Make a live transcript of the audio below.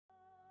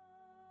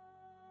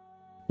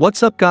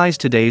What's up guys,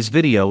 today's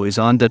video is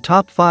on the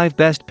top 5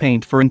 best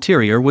paint for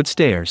interior wood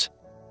stairs.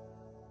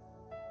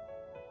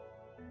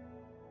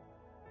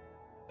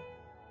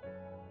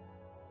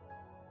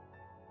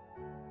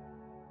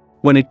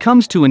 When it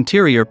comes to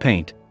interior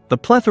paint, the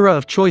plethora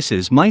of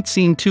choices might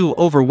seem too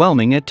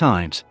overwhelming at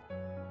times.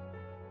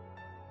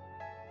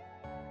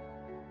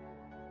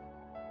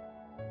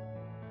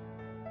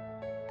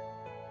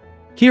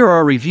 Here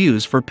are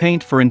reviews for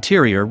paint for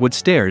interior wood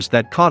stairs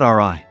that caught our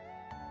eye.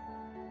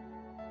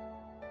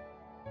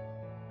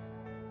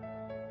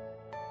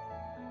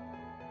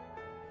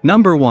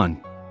 Number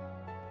 1.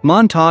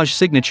 Montage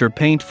Signature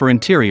Paint for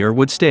Interior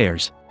Wood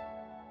Stairs.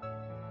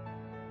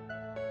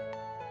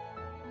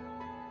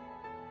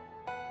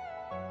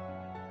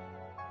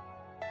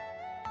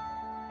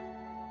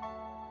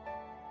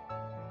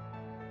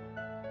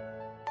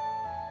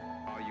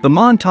 The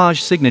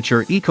Montage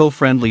Signature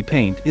eco-friendly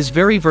paint is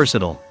very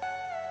versatile.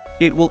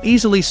 It will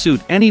easily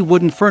suit any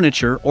wooden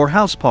furniture or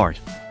house part.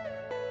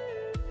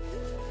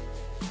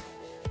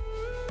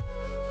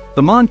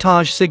 The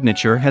Montage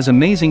Signature has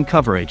amazing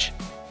coverage.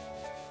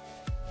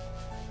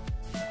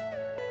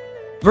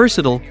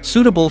 Versatile,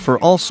 suitable for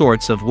all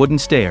sorts of wooden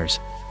stairs.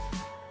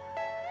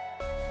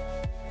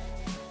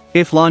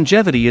 If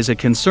longevity is a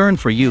concern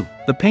for you,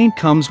 the paint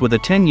comes with a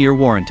 10-year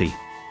warranty.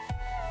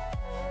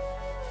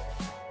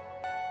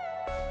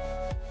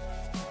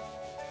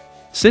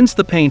 Since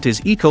the paint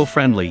is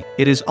eco-friendly,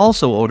 it is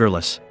also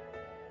odorless.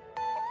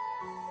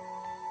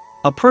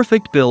 A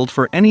perfect build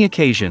for any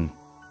occasion.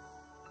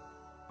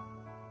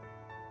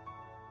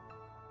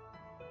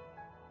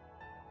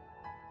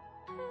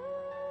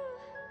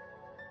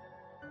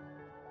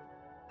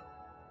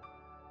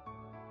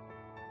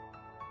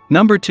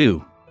 Number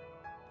 2.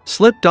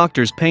 Slip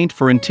Doctor's Paint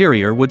for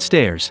Interior Wood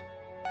Stairs.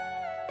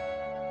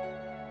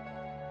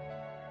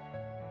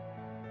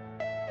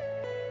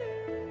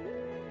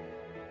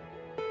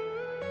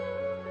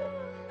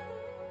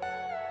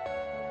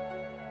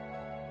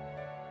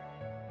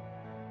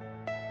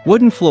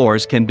 Wooden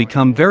floors can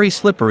become very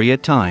slippery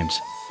at times.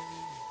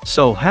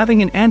 So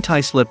having an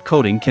anti-slip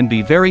coating can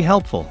be very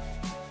helpful.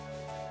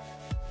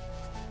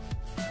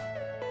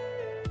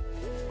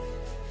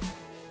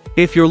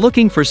 If you're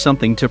looking for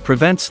something to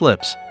prevent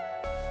slips,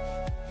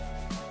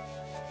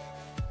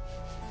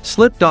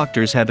 Slip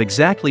Doctors have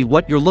exactly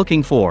what you're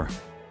looking for.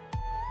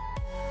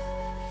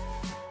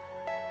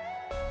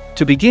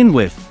 To begin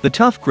with, the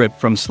Tough Grip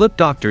from Slip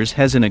Doctors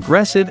has an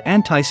aggressive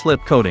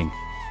anti-slip coating.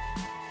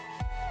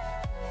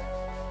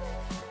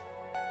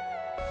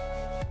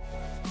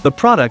 The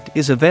product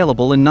is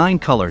available in 9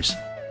 colors,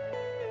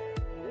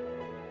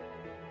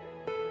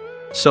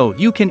 so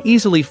you can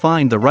easily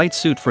find the right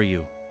suit for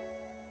you.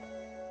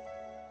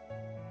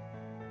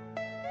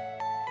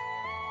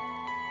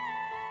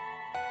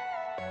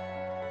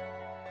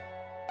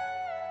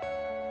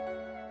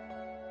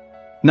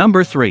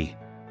 Number 3.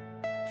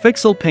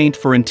 Fixel Paint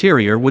for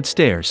Interior Wood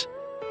Stairs.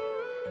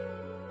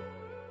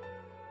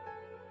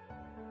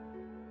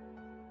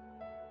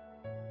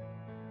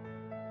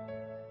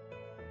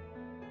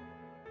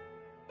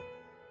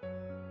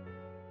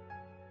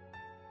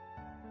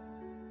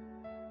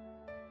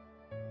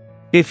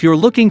 If you're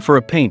looking for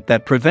a paint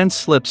that prevents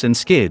slips and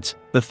skids,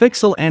 the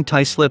Fixel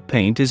anti-slip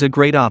paint is a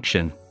great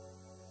option.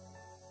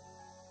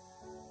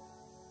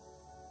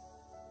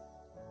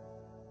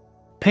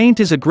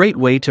 Paint is a great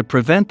way to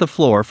prevent the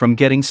floor from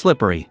getting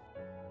slippery.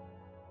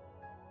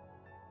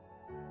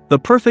 The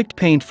perfect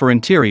paint for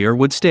interior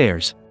wood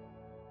stairs.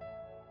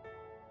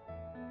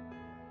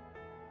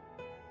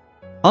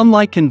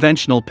 Unlike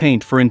conventional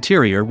paint for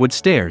interior wood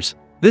stairs,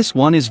 this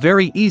one is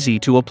very easy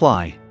to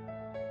apply.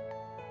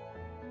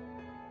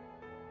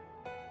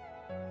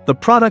 The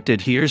product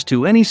adheres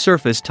to any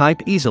surface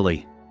type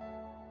easily.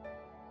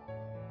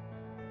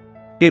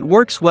 It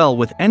works well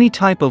with any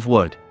type of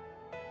wood.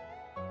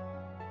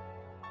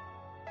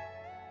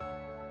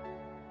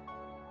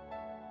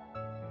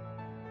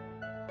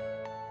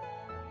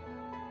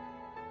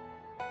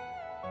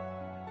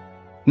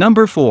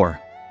 Number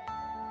 4.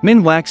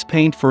 Minwax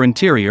Paint for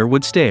Interior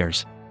Wood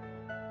Stairs.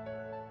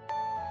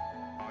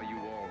 Are you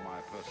all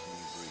my personal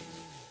dreams?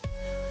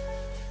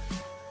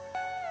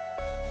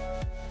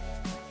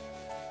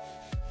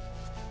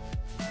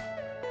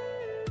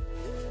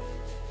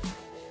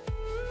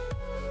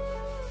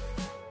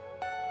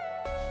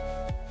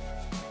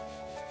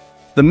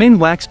 The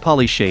Minwax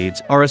Poly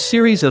Shades are a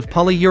series of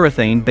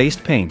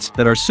polyurethane-based paints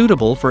that are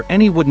suitable for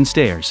any wooden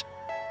stairs.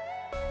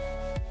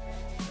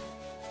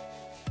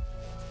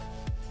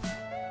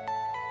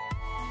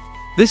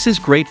 This is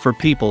great for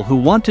people who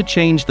want to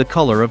change the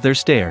color of their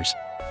stairs.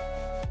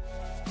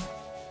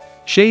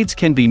 Shades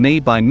can be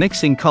made by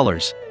mixing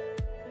colors.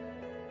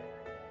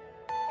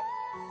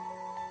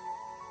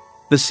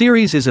 The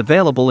series is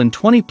available in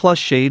 20+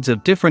 shades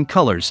of different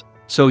colors,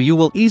 so you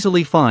will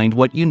easily find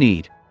what you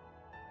need.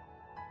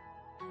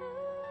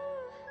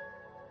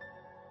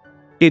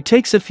 It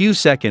takes a few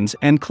seconds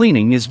and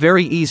cleaning is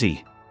very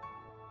easy.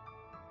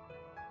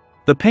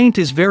 The paint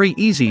is very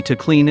easy to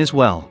clean as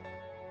well.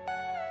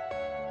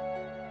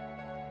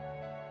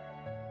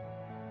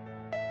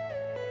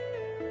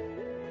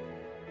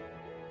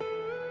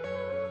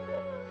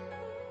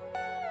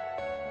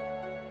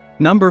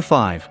 Number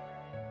 5.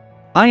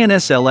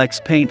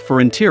 INSLX paint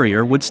for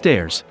interior wood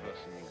stairs.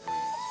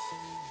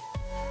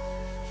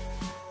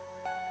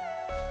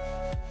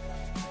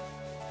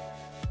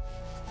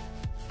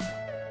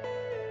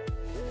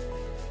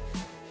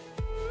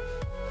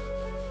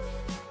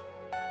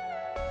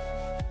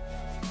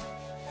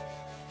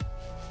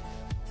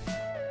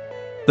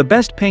 The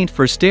best paint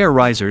for stair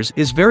risers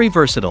is very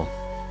versatile.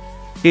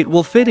 It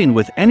will fit in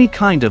with any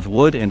kind of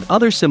wood and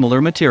other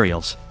similar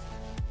materials.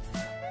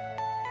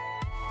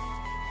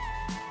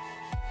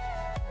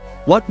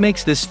 What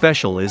makes this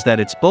special is that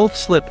it's both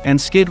slip and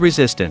skid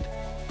resistant.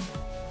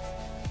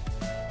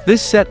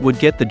 This set would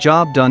get the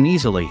job done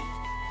easily.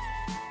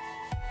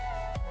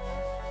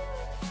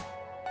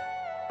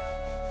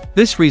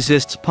 This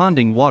resists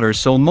ponding water,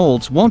 so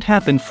molds won't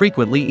happen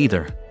frequently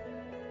either.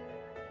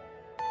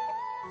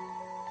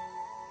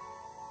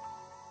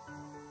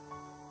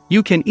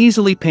 You can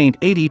easily paint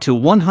 80 to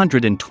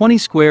 120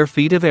 square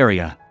feet of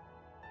area.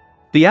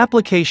 The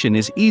application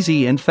is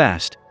easy and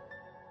fast.